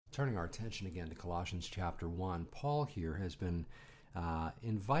Turning our attention again to Colossians chapter 1, Paul here has been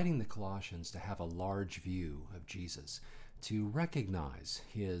inviting the Colossians to have a large view of Jesus, to recognize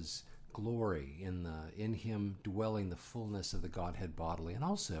his glory in him dwelling the fullness of the Godhead bodily, and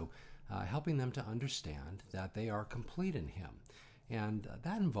also helping them to understand that they are complete in him. And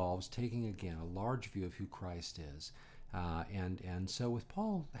that involves taking, again, a large view of who Christ is. And so with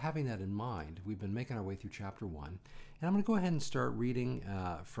Paul having that in mind, we've been making our way through chapter 1. And I'm going to go ahead and start reading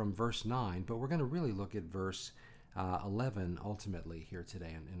from verse 9, but we're going to really look at verse 11 ultimately here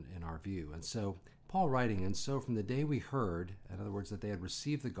today in our view. And so Paul writing, "And so from the day we heard," in other words, that they had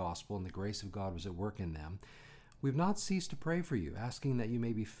received the gospel and the grace of God was at work in them, "we've not ceased to pray for you, asking that you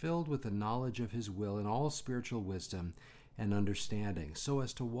may be filled with the knowledge of his will in all spiritual wisdom and understanding, so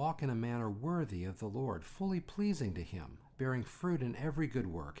as to walk in a manner worthy of the Lord, fully pleasing to him, bearing fruit in every good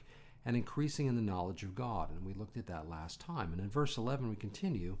work, and increasing in the knowledge of God." And we looked at that last time. And in verse 11 we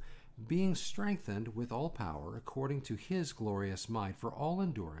continue, "being strengthened with all power according to his glorious might, for all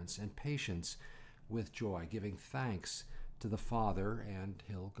endurance and patience with joy, giving thanks to the Father," and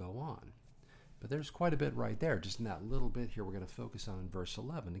he'll go on. But there's quite a bit right there, just in that little bit here we're going to focus on in verse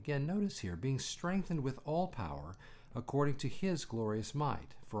 11. Again, notice here, "being strengthened with all power according to his glorious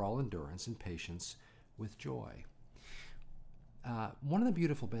might, for all endurance and patience with joy." One of the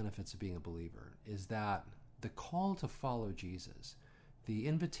beautiful benefits of being a believer is that the call to follow Jesus, the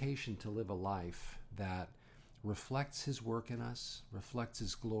invitation to live a life that reflects his work in us, reflects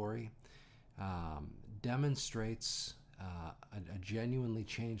his glory, demonstrates a genuinely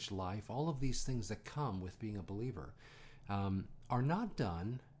changed life, all of these things that come with being a believer, are not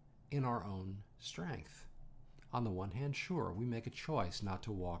done in our own strength. On the one hand, sure, we make a choice not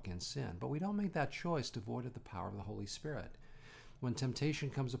to walk in sin, but we don't make that choice devoid of the power of the Holy Spirit. When temptation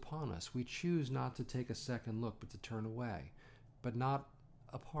comes upon us, we choose not to take a second look, but to turn away, but not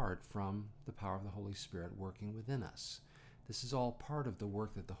apart from the power of the Holy Spirit working within us. This is all part of the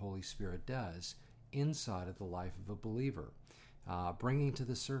work that the Holy Spirit does inside of the life of a believer, bringing to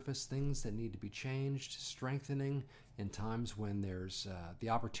the surface things that need to be changed, strengthening in times when there's the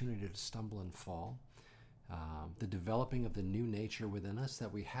opportunity to stumble and fall, the developing of the new nature within us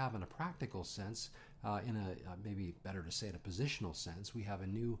that we have in a practical sense, in a maybe better to say in a positional sense. We have a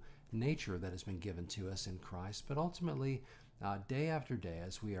new nature that has been given to us in Christ, but ultimately, day after day,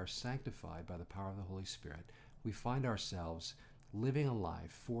 as we are sanctified by the power of the Holy Spirit, we find ourselves living a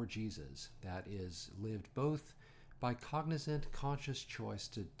life for Jesus that is lived both by cognizant, conscious choice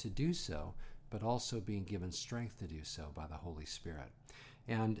to do so, but also being given strength to do so by the Holy Spirit.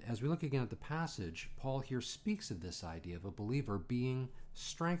 And as we look again at the passage, Paul here speaks of this idea of a believer being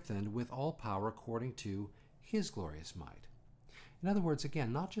strengthened with all power according to his glorious might. In other words,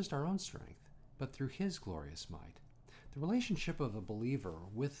 again, not just our own strength, but through his glorious might. The relationship of a believer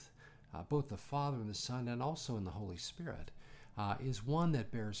with both the Father and the Son and also in the Holy Spirit is one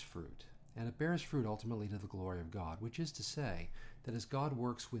that bears fruit. And it bears fruit ultimately to the glory of God, which is to say that as God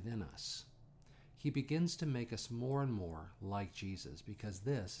works within us, he begins to make us more and more like Jesus, because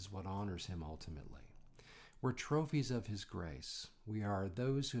this is what honors him ultimately. We're trophies of his grace. We are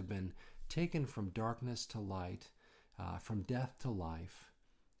those who have been taken from darkness to light, from death to life,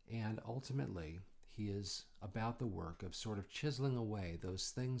 and ultimately he is about the work of sort of chiseling away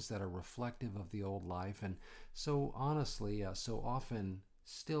those things that are reflective of the old life and so honestly, so often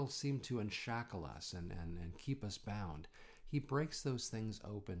still seem to unshackle us and keep us bound. He breaks those things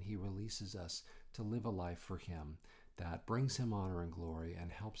open. He releases us to live a life for him that brings him honor and glory and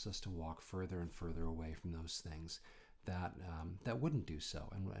helps us to walk further and further away from those things that wouldn't do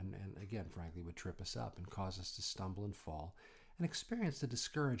so and again, frankly, would trip us up and cause us to stumble and fall and experience the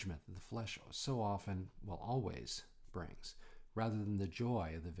discouragement that the flesh so often, well, always brings, rather than the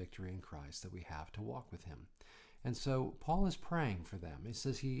joy of the victory in Christ that we have to walk with him. And so Paul is praying for them. He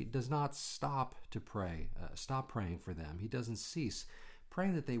says he does not stop praying for them. He doesn't cease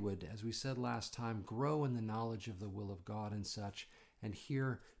praying that they would, as we said last time, grow in the knowledge of the will of God and such, and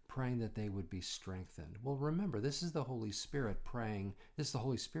here praying that they would be strengthened. Well, remember, this is the Holy Spirit praying. This is the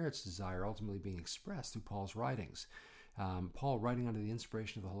Holy Spirit's desire ultimately being expressed through Paul's writings. Paul, writing under the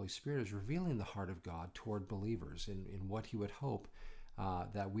inspiration of the Holy Spirit, is revealing the heart of God toward believers in what he would hope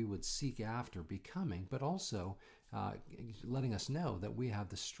that we would seek after becoming, but also letting us know that we have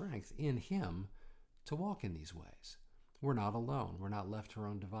the strength in him to walk in these ways. We're not alone. We're not left to our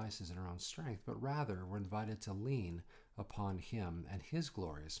own devices and our own strength, but rather we're invited to lean upon him and his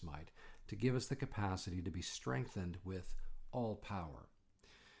glorious might to give us the capacity to be strengthened with all power.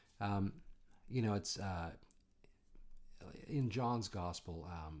 It's in John's Gospel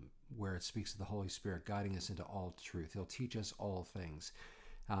where it speaks of the Holy Spirit guiding us into all truth. He'll teach us all things.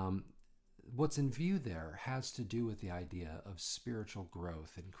 Um, what's in view there has to do with the idea of spiritual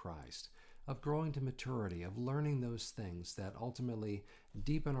growth in Christ, of growing to maturity, of learning those things that ultimately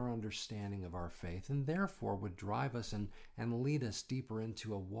deepen our understanding of our faith and therefore would drive us and lead us deeper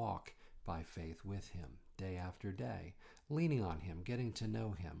into a walk by faith with Him day after day, leaning on Him, getting to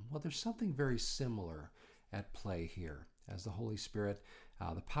know Him. Well, there's something very similar at play here as the Holy Spirit,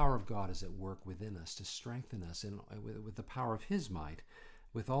 the power of God is at work within us to strengthen us with the power of His might,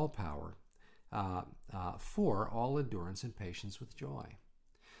 with all power, for all endurance and patience with joy.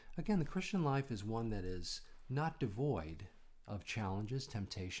 Again, the Christian life is one that is not devoid of challenges,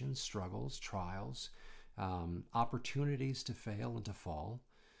 temptations, struggles, trials, opportunities to fail and to fall.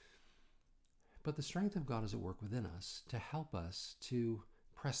 But the strength of God is at work within us to help us to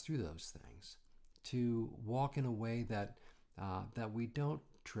press through those things, to walk in a way that we don't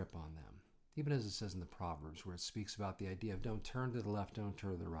trip on them. Even as it says in the Proverbs, where it speaks about the idea of don't turn to the left, don't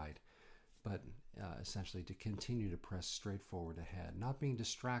turn to the right, but essentially to continue to press straight forward ahead, not being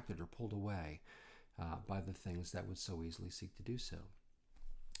distracted or pulled away by the things that would so easily seek to do so.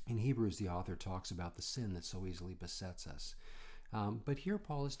 In Hebrews, the author talks about the sin that so easily besets us. But here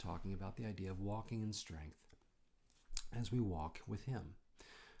Paul is talking about the idea of walking in strength as we walk with him.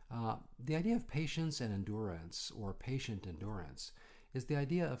 The idea of patience and endurance, or patient endurance, is the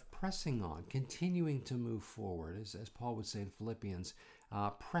idea of pressing on, continuing to move forward, as Paul would say in Philippians,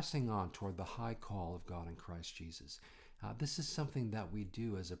 pressing on toward the high call of God in Christ Jesus. This is something that we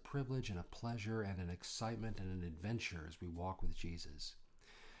do as a privilege and a pleasure and an excitement and an adventure as we walk with Jesus.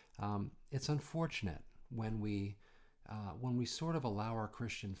 It's unfortunate when we sort of allow our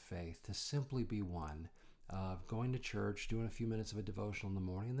Christian faith to simply be one of going to church, doing a few minutes of a devotional in the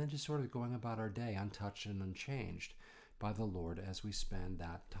morning, and then just sort of going about our day untouched and unchanged by the Lord as we spend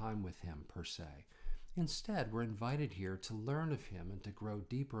that time with Him per se. Instead, we're invited here to learn of Him and to grow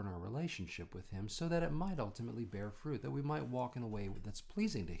deeper in our relationship with Him so that it might ultimately bear fruit, that we might walk in a way that's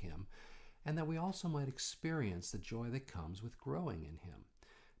pleasing to Him, and that we also might experience the joy that comes with growing in Him.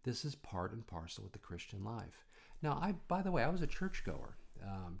 This is part and parcel with the Christian life. Now, by the way, I was a churchgoer,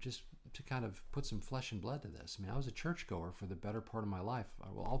 just to kind of put some flesh and blood to this. I mean, I was a churchgoer for the better part of my life,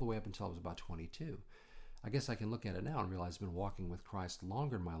 all the way up until I was about 22. I guess I can look at it now and realize I've been walking with Christ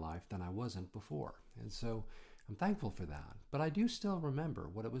longer in my life than I wasn't before. And so I'm thankful for that. But I do still remember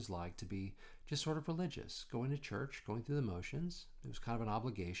what it was like to be just sort of religious, going to church, going through the motions. It was kind of an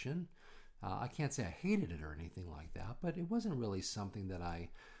obligation. I can't say I hated it or anything like that, but it wasn't really something that I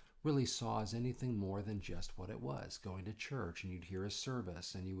really saw as anything more than just what it was, going to church, and you'd hear a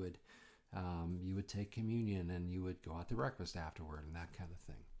service, and you would take communion, and you would go out to breakfast afterward, and that kind of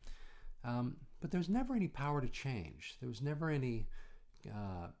thing. But there's never any power to change. There was never any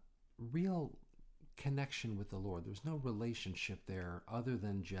real connection with the Lord. There was no relationship there other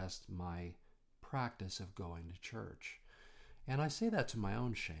than just my practice of going to church. And I say that to my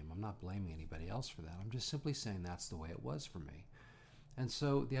own shame. I'm not blaming anybody else for that. I'm just simply saying that's the way it was for me. And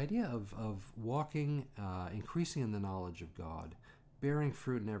so the idea of walking, increasing in the knowledge of God, bearing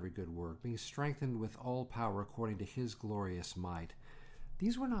fruit in every good work, being strengthened with all power according to His glorious might,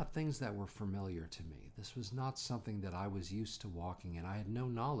 these were not things that were familiar to me. This was not something that I was used to walking in. I had no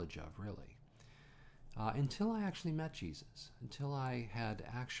knowledge of, really, until I actually met Jesus, until I had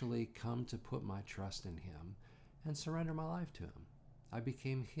actually come to put my trust in Him and surrender my life to Him. I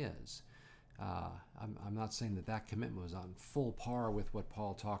became His. I'm not saying that commitment was on full par with what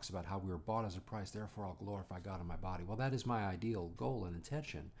Paul talks about, how we were bought as a price, therefore I'll glorify God in my body. Well, that is my ideal goal and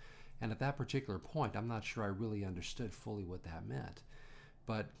intention. And at that particular point, I'm not sure I really understood fully what that meant.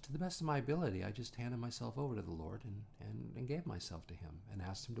 But to the best of my ability, I just handed myself over to the Lord and gave myself to Him and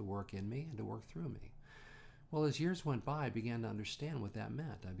asked Him to work in me and to work through me. Well, as years went by, I began to understand what that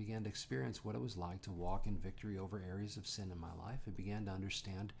meant. I began to experience what it was like to walk in victory over areas of sin in my life. I began to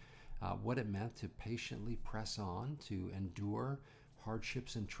understand what it meant to patiently press on, to endure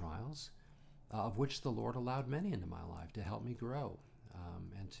hardships and trials, of which the Lord allowed many into my life to help me grow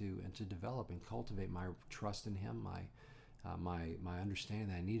and to develop and cultivate my trust in Him, my understanding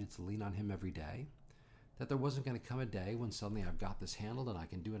that I needed to lean on Him every day, that there wasn't going to come a day when suddenly I've got this handled and I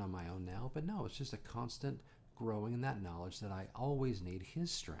can do it on my own now. But no, it's just a constant growing in that knowledge that I always need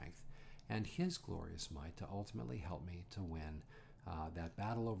His strength and His glorious might to ultimately help me to win that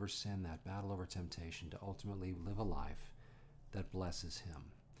battle over sin, that battle over temptation, to ultimately live a life that blesses Him.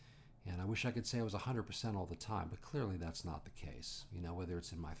 And I wish I could say I was 100% all the time, but clearly that's not the case. You know, whether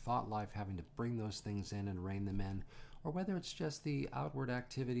it's in my thought life, having to bring those things in and rein them in, or whether it's just the outward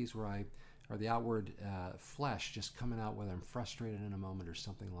activities or the outward flesh just coming out, whether I'm frustrated in a moment or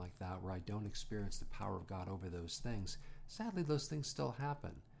something like that, where I don't experience the power of God over those things. Sadly, those things still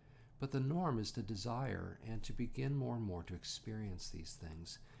happen. But the norm is to desire and to begin more and more to experience these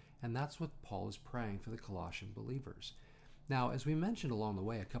things. And that's what Paul is praying for the Colossian believers. Now, as we mentioned along the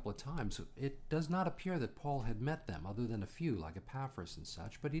way a couple of times, it does not appear that Paul had met them, other than a few, like Epaphras and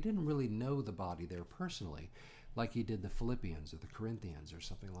such, but he didn't really know the body there personally, like he did the Philippians or the Corinthians or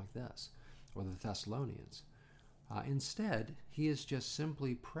something like this, or the Thessalonians. Instead, he is just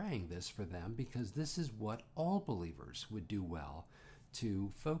simply praying this for them because this is what all believers would do well to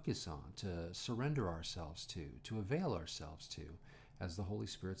focus on, to surrender ourselves to avail ourselves to, as the Holy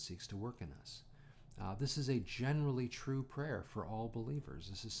Spirit seeks to work in us. This is a generally true prayer for all believers.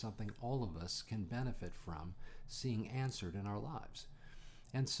 This is something all of us can benefit from seeing answered in our lives.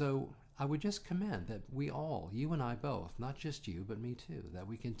 And so I would just commend that we all, you and I both, not just you, but me too, that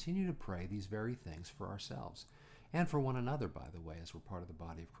we continue to pray these very things for ourselves and for one another, by the way, as we're part of the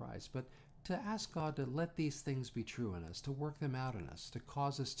body of Christ. But to ask God to let these things be true in us, to work them out in us, to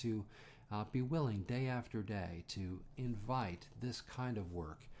cause us to be willing day after day to invite this kind of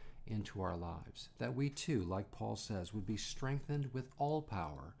work into our lives, that we too, like Paul says, would be strengthened with all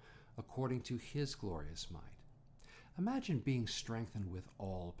power according to his glorious might. Imagine being strengthened with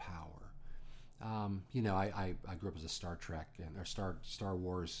all power. I grew up as a Star Trek or Star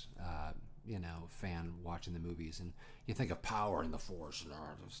Wars fan watching the movies, and you think of power and the Force,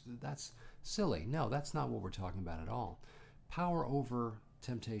 and that's silly. No, that's not what we're talking about at all. Power over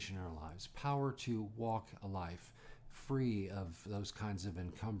temptation in our lives, power to walk a life free of those kinds of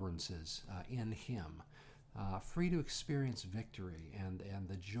encumbrances in Him, free to experience victory and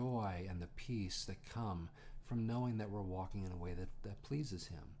the joy and the peace that come from knowing that we're walking in a way that pleases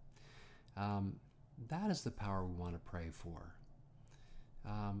Him. That is the power we want to pray for.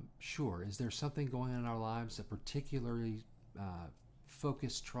 Sure, is there something going on in our lives, a particularly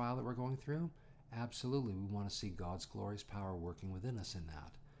focused trial that we're going through? Absolutely, we want to see God's glorious power working within us in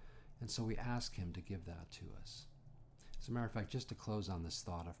that. And so we ask Him to give that to us. As a matter of fact, just to close on this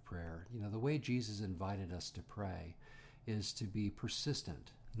thought of prayer, the way Jesus invited us to pray is to be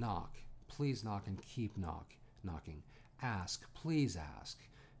persistent. Knock, please knock, and keep knocking. Ask, please ask.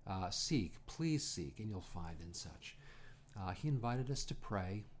 Seek, please seek, and you'll find in such. He invited us to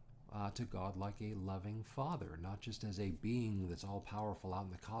pray to God like a loving Father, not just as a being that's all-powerful out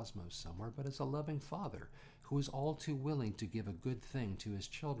in the cosmos somewhere, but as a loving Father who is all too willing to give a good thing to His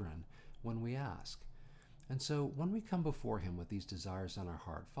children when we ask. And so when we come before Him with these desires on our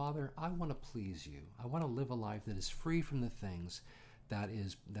heart, Father, I want to please You. I want to live a life that is free from the things that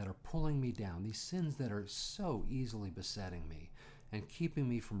are pulling me down, these sins that are so easily besetting me and keeping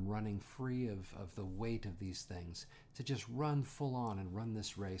me from running free of the weight of these things, to just run full on and run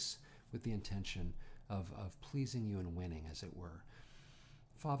this race with the intention of pleasing You and winning, as it were.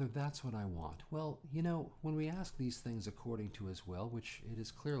 Father, that's what I want. Well, when we ask these things according to His will, which it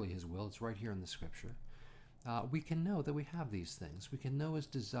is clearly His will, it's right here in the Scripture, we can know that we have these things. We can know His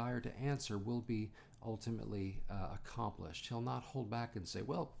desire to answer will be ultimately accomplished. He'll not hold back and say,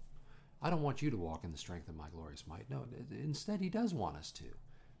 well, I don't want you to walk in the strength of my glorious might. No, instead He does want us to.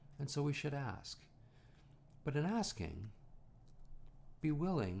 And so we should ask. But in asking, be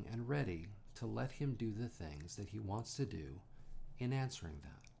willing and ready to let Him do the things that He wants to do in answering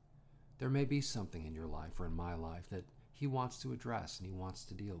that. There may be something in your life or in my life that He wants to address and He wants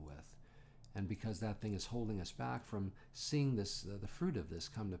to deal with. And because that thing is holding us back from seeing this, the fruit of this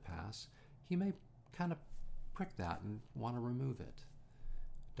come to pass, He may kind of prick that and want to remove it.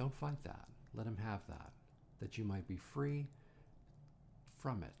 Don't fight that. Let Him have that you might be free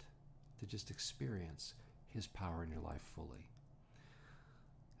from it, to just experience His power in your life fully.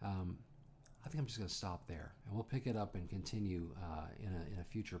 I think I'm just going to stop there, and we'll pick it up and continue in a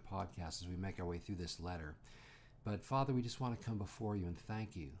future podcast as we make our way through this letter. But Father, we just want to come before You and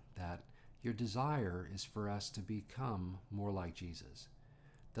thank You that Your desire is for us to become more like Jesus.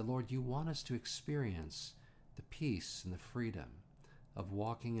 That, Lord, You want us to experience the peace and the freedom of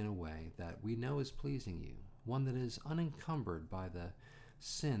walking in a way that we know is pleasing You, one that is unencumbered by the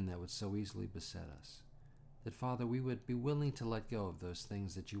sin that would so easily beset us. That, Father, we would be willing to let go of those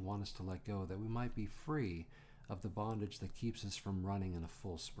things that You want us to let go, that we might be free of the bondage that keeps us from running in a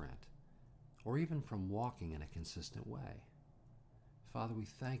full sprint, or even from walking in a consistent way. Father, we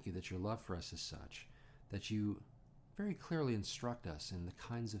thank You that Your love for us is such that You very clearly instruct us in the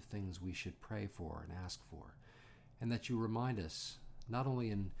kinds of things we should pray for and ask for, and that You remind us not only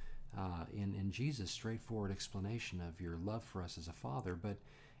in Jesus' straightforward explanation of Your love for us as a Father, but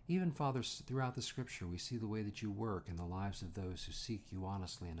even, Father, throughout the Scripture, we see the way that You work in the lives of those who seek You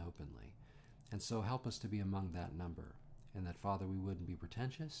honestly and openly. And so help us to be among that number, and that, Father, we wouldn't be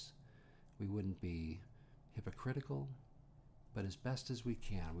pretentious, we wouldn't be hypocritical, but as best as we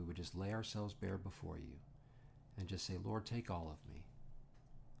can, we would just lay ourselves bare before you and just say, Lord, take all of me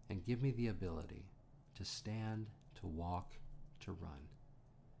and give me the ability to stand, to walk, to run.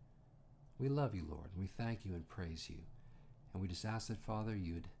 We love you, Lord, and we thank you and praise you. And we just ask that, Father,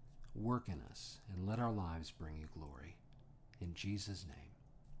 you'd work in us and let our lives bring you glory. In Jesus'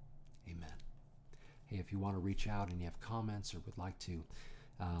 name, amen. Hey, if you want to reach out and you have comments or would like to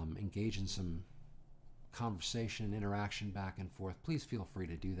engage in some conversation, interaction back and forth, please feel free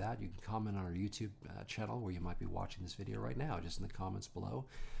to do that. You can comment on our YouTube channel where you might be watching this video right now, just in the comments below.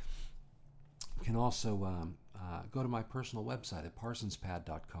 You can also go to my personal website at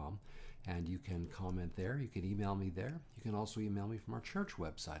parsonspad.com, and you can comment there. You can email me there. You can also email me from our church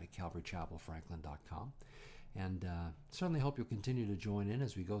website at calvarychapelfranklin.com. And certainly hope you'll continue to join in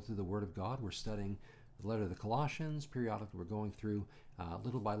as we go through the Word of God. We're studying the letter of the Colossians. Periodically, we're going through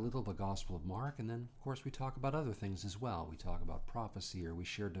little by little the Gospel of Mark. And then, of course, we talk about other things as well. We talk about prophecy, or we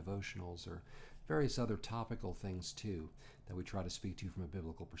share devotionals, or various other topical things, too, that we try to speak to from a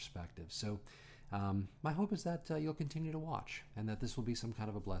biblical perspective. So my hope is that you'll continue to watch and that this will be some kind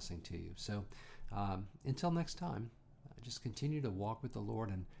of a blessing to you. So until next time, just continue to walk with the Lord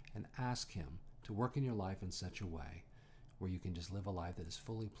and ask Him to work in your life in such a way where you can just live a life that is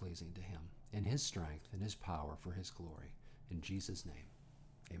fully pleasing to Him in His strength and His power for His glory. In Jesus' name,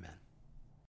 amen.